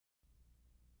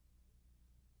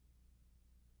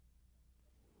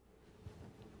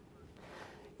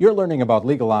You're learning about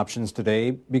legal options today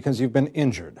because you've been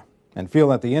injured and feel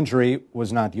that the injury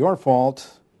was not your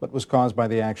fault but was caused by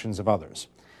the actions of others.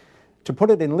 To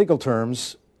put it in legal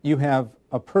terms, you have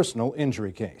a personal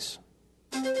injury case.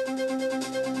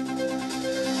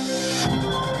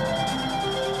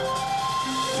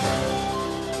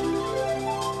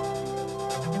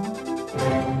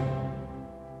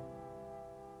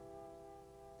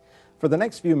 For the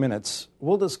next few minutes,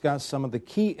 we'll discuss some of the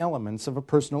key elements of a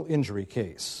personal injury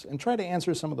case and try to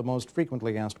answer some of the most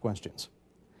frequently asked questions.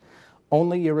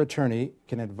 Only your attorney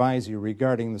can advise you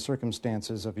regarding the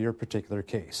circumstances of your particular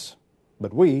case,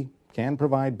 but we can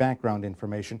provide background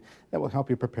information that will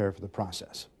help you prepare for the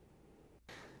process.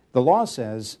 The law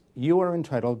says you are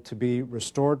entitled to be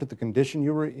restored to the condition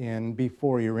you were in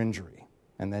before your injury,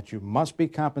 and that you must be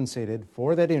compensated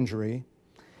for that injury,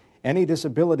 any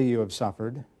disability you have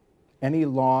suffered, any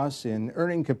loss in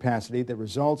earning capacity that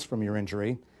results from your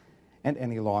injury, and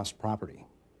any lost property.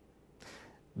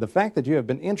 The fact that you have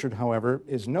been injured, however,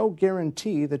 is no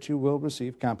guarantee that you will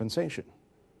receive compensation.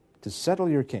 To settle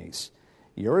your case,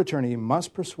 your attorney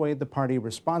must persuade the party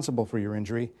responsible for your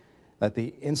injury that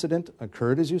the incident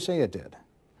occurred as you say it did,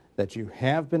 that you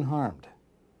have been harmed,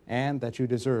 and that you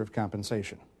deserve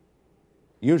compensation.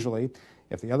 Usually,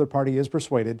 if the other party is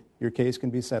persuaded, your case can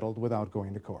be settled without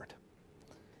going to court.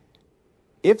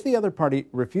 If the other party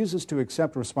refuses to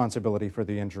accept responsibility for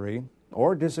the injury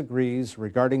or disagrees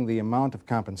regarding the amount of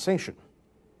compensation,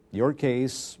 your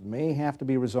case may have to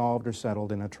be resolved or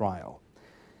settled in a trial.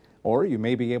 Or you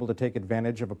may be able to take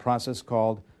advantage of a process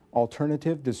called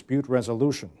Alternative Dispute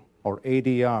Resolution, or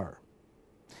ADR.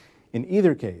 In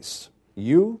either case,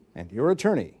 you and your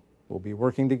attorney will be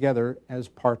working together as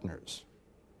partners.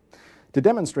 To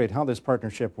demonstrate how this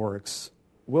partnership works,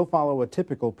 we'll follow a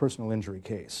typical personal injury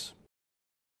case.